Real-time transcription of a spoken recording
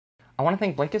I want to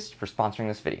thank Blinkist for sponsoring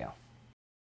this video.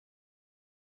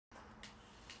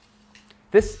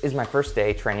 This is my first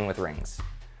day training with rings.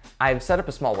 I've set up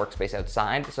a small workspace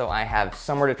outside, so I have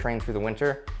somewhere to train through the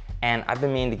winter, and I've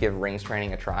been meaning to give rings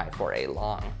training a try for a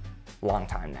long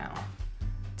time now.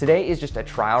 Today is just a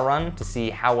trial run to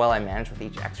see how well I manage with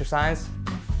each exercise,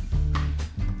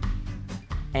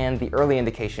 and the early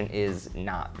indication is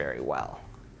not very well.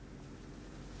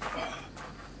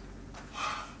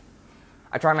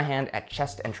 I try my hand at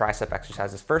chest and tricep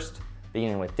exercises first,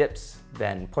 beginning with dips,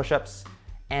 then push-ups,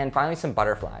 and finally some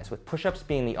butterflies, with push-ups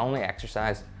being the only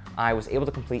exercise I was able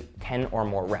to complete 10 or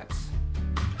more reps.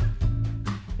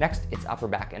 Next, it's upper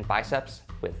back and biceps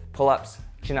with pull-ups,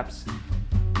 chin-ups,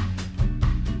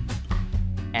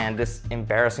 and this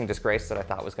embarrassing disgrace that I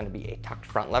thought was going to be a tucked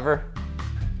front lever.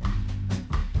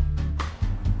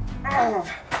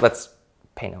 Let's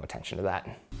pay no attention to that.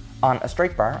 On a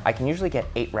straight bar, I can usually get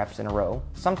 8 reps in a row,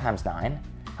 sometimes 9.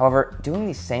 However, doing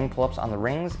these same pull-ups on the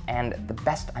rings, and the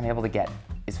best I'm able to get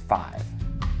is 5.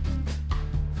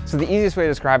 So the easiest way to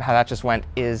describe how that just went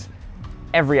is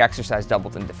every exercise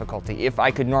doubled in difficulty. If I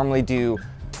could normally do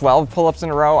 12 pull-ups in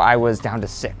a row, I was down to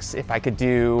 6. If I could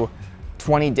do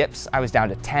 20 dips, I was down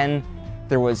to 10.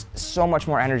 There was so much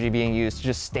more energy being used to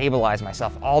just stabilize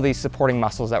myself. All these supporting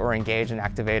muscles that were engaged and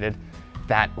activated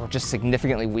that were just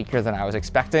significantly weaker than I was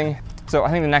expecting. So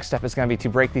I think the next step is going to be to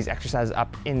break these exercises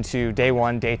up into day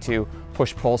 1, day 2,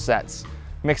 push-pull sets.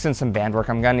 Mix in some band work.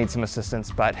 I'm going to need some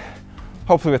assistance, but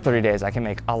hopefully with 30 days I can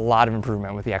make a lot of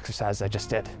improvement with the exercises I just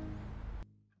did.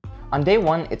 On day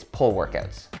 1, it's pull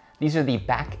workouts. These are the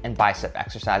back and bicep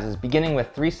exercises, beginning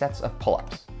with 3 sets of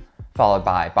pull-ups, followed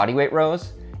by bodyweight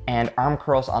rows and arm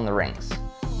curls on the rings.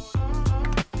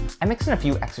 I mix in a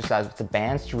few exercises with the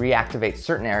bands to reactivate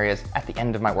certain areas at the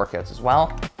end of my workouts as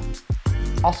well.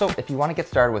 Also, if you want to get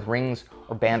started with rings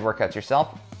or band workouts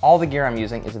yourself, all the gear I'm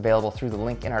using is available through the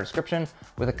link in our description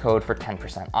with a code for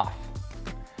 10% off.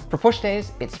 For push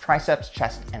days, it's triceps,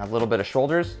 chest, and a little bit of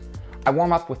shoulders. I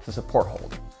warm up with the support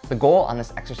hold. The goal on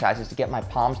this exercise is to get my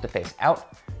palms to face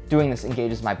out. Doing this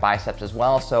engages my biceps as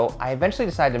well, so I eventually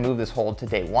decided to move this hold to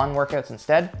day 1 workouts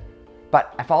instead.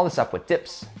 But I follow this up with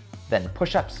dips, then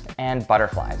push-ups and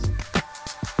butterflies.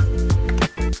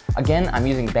 Again, I'm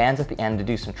using bands at the end to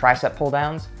do some tricep pull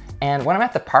downs, and when I'm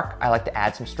at the park, I like to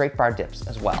add some straight bar dips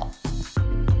as well.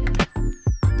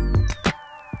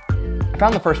 I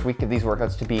found the first week of these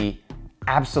workouts to be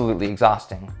absolutely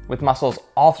exhausting, with muscles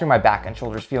all through my back and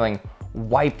shoulders feeling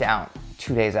wiped out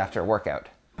 2 days after a workout.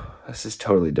 This is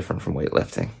totally different from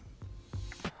weightlifting.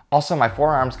 Also, my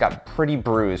forearms got pretty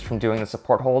bruised from doing the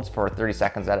support holds for 30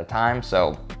 seconds at a time,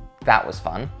 so that was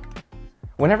fun.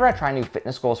 Whenever I try new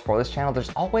fitness goals for this channel,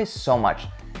 there's always so much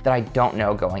that I don't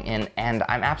know going in, and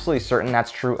I'm absolutely certain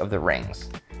that's true of the rings.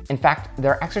 In fact,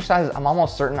 there are exercises I'm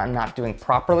almost certain I'm not doing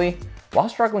properly while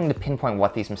struggling to pinpoint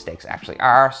what these mistakes actually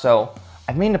are, so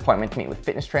I've made an appointment to meet with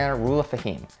fitness trainer Rula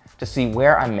Fahim to see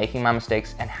where I'm making my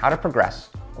mistakes and how to progress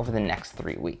over the next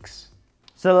 3 weeks.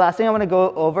 So the last thing I want to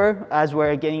go over as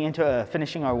we're getting into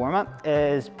finishing our warm-up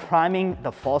is priming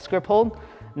the false grip hold.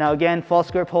 Now again,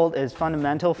 false grip hold is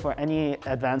fundamental for any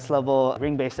advanced level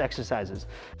ring-based exercises.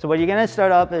 So what you're going to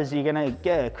start off is you're going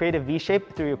to create a V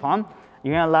shape through your palm.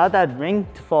 You're going to allow that ring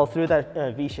to fall through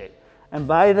that V shape. And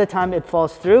by the time it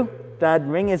falls through, that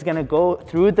ring is going to go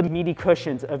through the meaty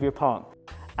cushions of your palm.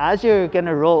 As you're going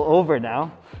to roll over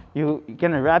now, you're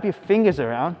going to wrap your fingers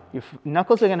around, your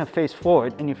knuckles are going to face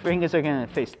forward, and your fingers are going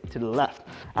to face to the left.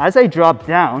 As I drop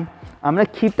down, I'm going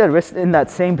to keep the wrist in that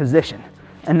same position.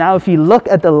 And now if you look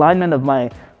at the alignment of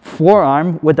my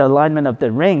forearm with the alignment of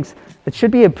the rings, it should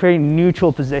be a pretty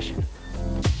neutral position.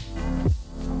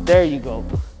 There you go.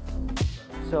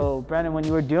 So Brandon, when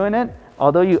you were doing it,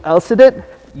 although you L-sit it,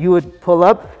 you would pull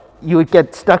up, you would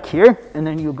get stuck here, and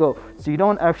then you go. So you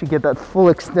don't actually get that full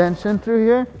extension through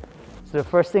here. So the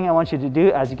first thing I want you to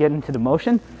do as you get into the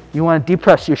motion, you want to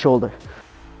depress your shoulder.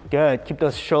 Good, keep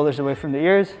those shoulders away from the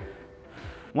ears.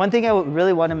 One thing I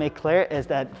really want to make clear is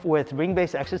that with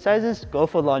ring-based exercises, go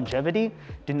for longevity,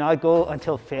 do not go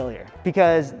until failure.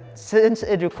 Because since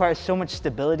it requires so much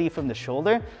stability from the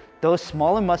shoulder, those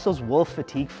smaller muscles will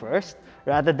fatigue first,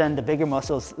 rather than the bigger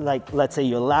muscles like, let's say,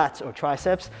 your lats or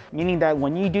triceps, meaning that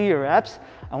when you do your reps,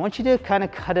 I want you to kind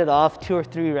of cut it off 2 or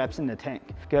 3 reps in the tank.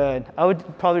 Good. I would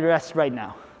probably rest right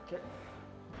now. Okay.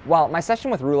 While my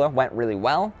session with Rula went really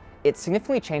well, it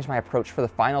significantly changed my approach for the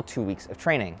final 2 weeks of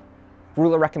training.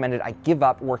 Rula recommended I give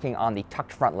up working on the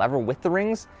tucked front lever with the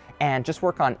rings and just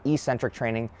work on eccentric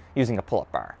training using a pull-up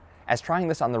bar, as trying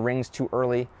this on the rings too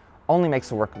early only makes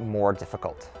the work more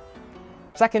difficult.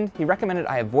 Second, he recommended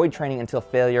I avoid training until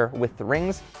failure with the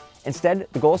rings Instead,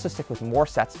 the goal is to stick with more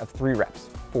sets of 3 reps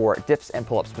for dips and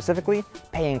pull-ups specifically,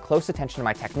 paying close attention to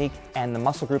my technique and the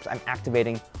muscle groups I'm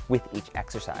activating with each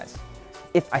exercise.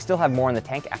 If I still have more in the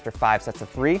tank after 5 sets of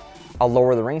 3, I'll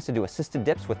lower the rings to do assisted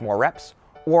dips with more reps,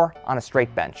 or on a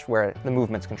straight bench where the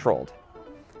movement's controlled.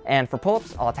 And for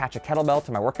pull-ups, I'll attach a kettlebell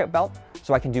to my workout belt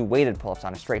so I can do weighted pull-ups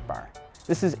on a straight bar.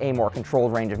 This is a more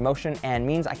controlled range of motion and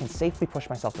means I can safely push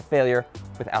myself to failure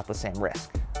without the same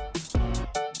risk.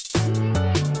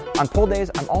 On pull days,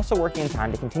 I'm also working in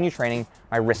time to continue training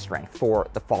my wrist strength for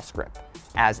the false grip,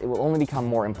 as it will only become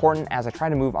more important as I try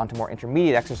to move on to more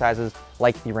intermediate exercises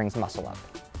like the rings muscle up.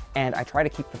 And I try to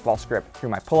keep the false grip through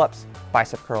my pull-ups,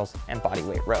 bicep curls, and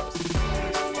bodyweight rows.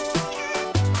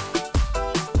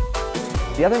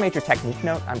 The other major technique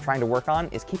note I'm trying to work on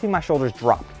is keeping my shoulders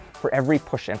dropped for every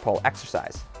push and pull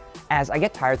exercise. As I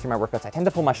get tired through my workouts, I tend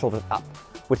to pull my shoulders up,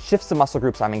 which shifts the muscle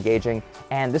groups I'm engaging,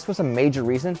 and this was a major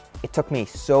reason it took me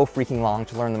so freaking long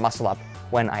to learn the muscle up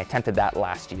when I attempted that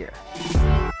last year.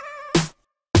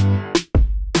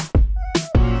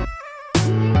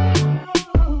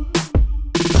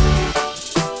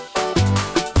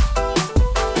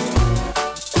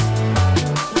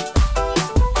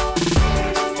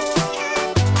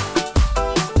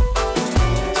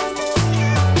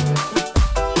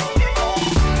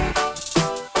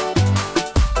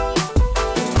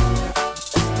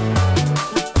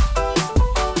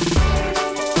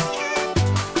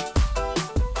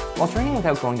 While training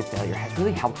without going to failure has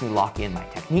really helped me lock in my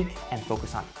technique and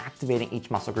focus on activating each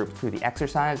muscle group through the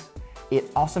exercise, it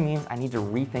also means I need to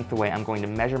rethink the way I'm going to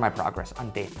measure my progress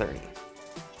on day 30.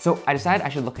 So I decided I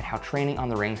should look at how training on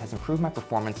the rings has improved my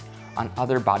performance on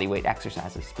other bodyweight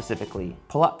exercises, specifically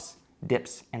pull-ups,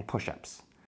 dips, and push-ups.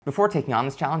 Before taking on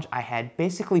this challenge, I had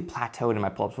basically plateaued in my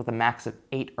pull-ups with a max of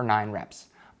 8 or 9 reps.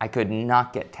 I could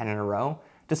not get 10 in a row,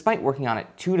 despite working on it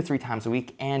 2 to 3 times a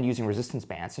week and using resistance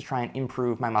bands to try and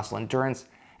improve my muscle endurance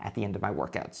at the end of my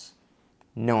workouts.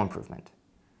 No improvement.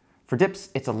 For dips,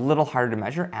 it's a little harder to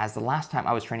measure, as the last time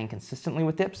I was training consistently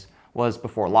with dips was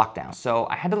before lockdown, so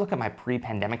I had to look at my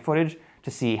pre-pandemic footage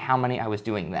to see how many I was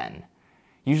doing then.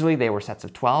 Usually they were sets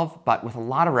of 12, but with a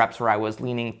lot of reps where I was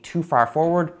leaning too far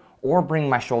forward or bringing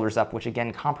my shoulders up, which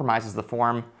again compromises the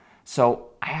form,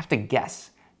 so I have to guess.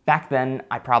 Back then,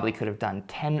 I probably could have done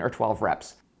 10 or 12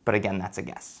 reps, but again, that's a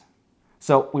guess.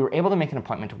 So we were able to make an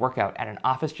appointment to work out at an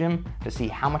office gym to see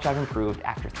how much I've improved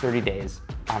after 30 days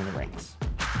on the rings.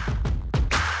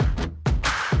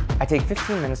 I take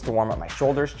 15 minutes to warm up my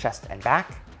shoulders, chest, and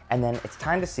back, and then it's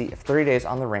time to see if 30 days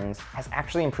on the rings has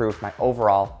actually improved my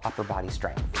overall upper body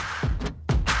strength.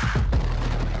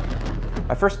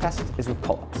 My first test is with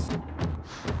pull-ups.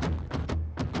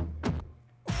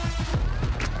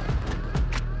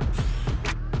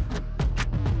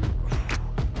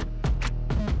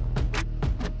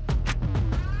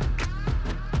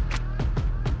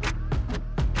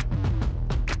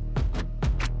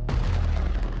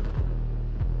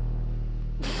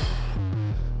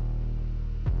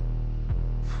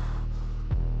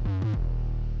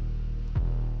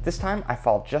 This time, I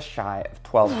fall just shy of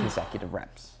 12 consecutive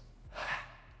reps.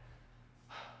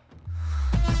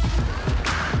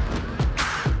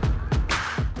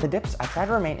 The dips, I try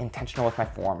to remain intentional with my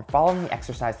form, following the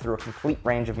exercise through a complete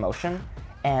range of motion,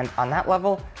 and on that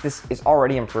level, this is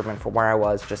already improvement from where I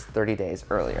was just 30 days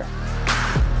earlier.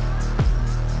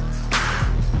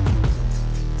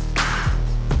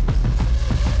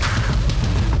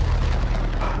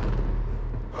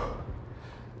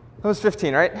 That was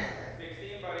 15, right?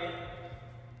 16, buddy.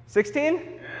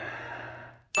 16?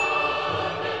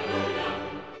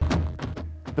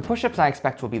 The push-ups I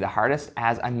expect will be the hardest,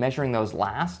 as I'm measuring those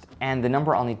last, and the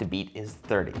number I'll need to beat is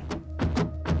 30.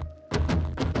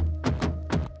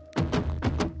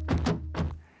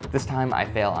 This time I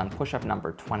fail on push-up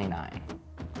number 29.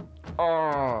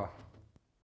 Oh.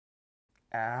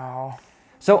 Ow.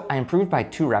 So I improved by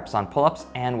 2 reps on pull-ups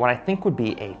and what I think would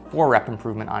be a 4-rep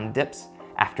improvement on dips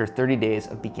after 30 days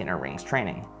of beginner rings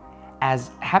training.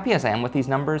 As happy as I am with these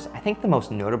numbers, I think the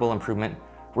most notable improvement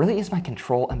really is my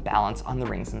control and balance on the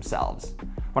rings themselves.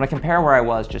 When I compare where I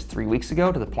was just 3 weeks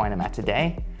ago to the point I'm at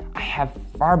today, I have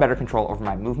far better control over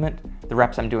my movement, the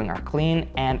reps I'm doing are clean,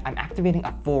 and I'm activating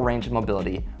a full range of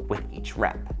mobility with each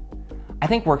rep. I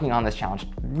think working on this challenge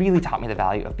really taught me the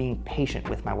value of being patient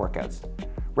with my workouts.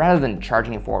 Rather than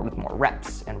charging it forward with more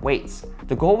reps and weights,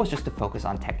 the goal was just to focus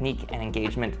on technique and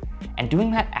engagement, and doing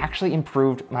that actually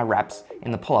improved my reps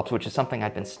in the pull-ups, which is something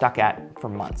I've been stuck at for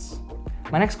months.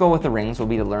 My next goal with the rings will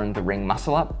be to learn the ring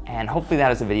muscle up, and hopefully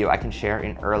that is a video I can share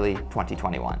in early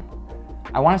 2021.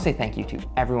 I want to say thank you to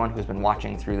everyone who's been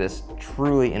watching through this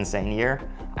truly insane year.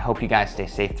 I hope you guys stay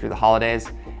safe through the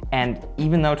holidays, And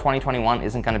even though 2021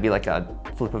 isn't going to be like a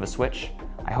flip of a switch,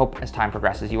 I hope as time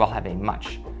progresses you all have a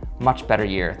much, much better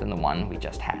year than the one we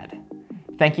just had.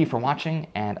 Thank you for watching,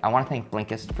 and I want to thank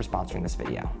Blinkist for sponsoring this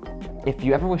video. If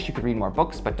you ever wish you could read more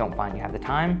books but don't find you have the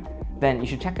time, then you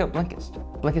should check out Blinkist.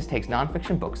 Blinkist takes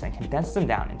nonfiction books and condenses them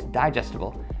down into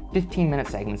digestible 15-minute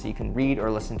segments that you can read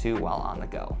or listen to while on the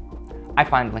go. I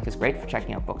find Blinkist great for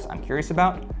checking out books I'm curious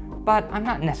about, but I'm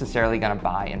not necessarily going to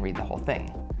buy and read the whole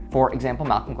thing. For example,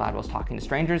 Malcolm Gladwell's Talking to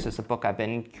Strangers is a book I've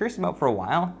been curious about for a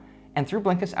while, and through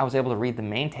Blinkist I was able to read the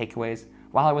main takeaways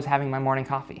while I was having my morning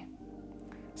coffee.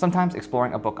 Sometimes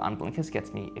exploring a book on Blinkist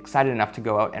gets me excited enough to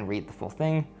go out and read the full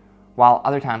thing, while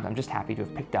other times I'm just happy to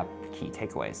have picked up the key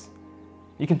takeaways.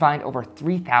 You can find over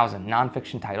 3,000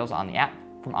 nonfiction titles on the app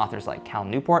from authors like Cal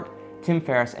Newport, Tim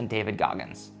Ferriss, and David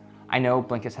Goggins. I know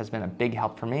Blinkist has been a big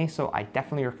help for me, so I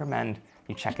definitely recommend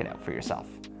you check it out for yourself.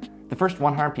 The first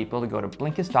 100 people to go to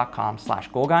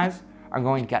Blinkist.com/goalguys are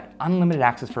going to get unlimited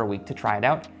access for a week to try it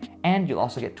out, and you'll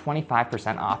also get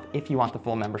 25% off if you want the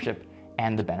full membership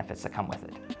and the benefits that come with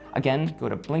it. Again, go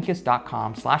to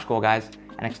Blinkist.com/goalguys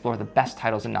and explore the best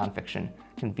titles in nonfiction,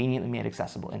 conveniently made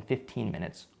accessible in 15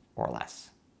 minutes or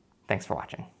less. Thanks for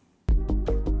watching.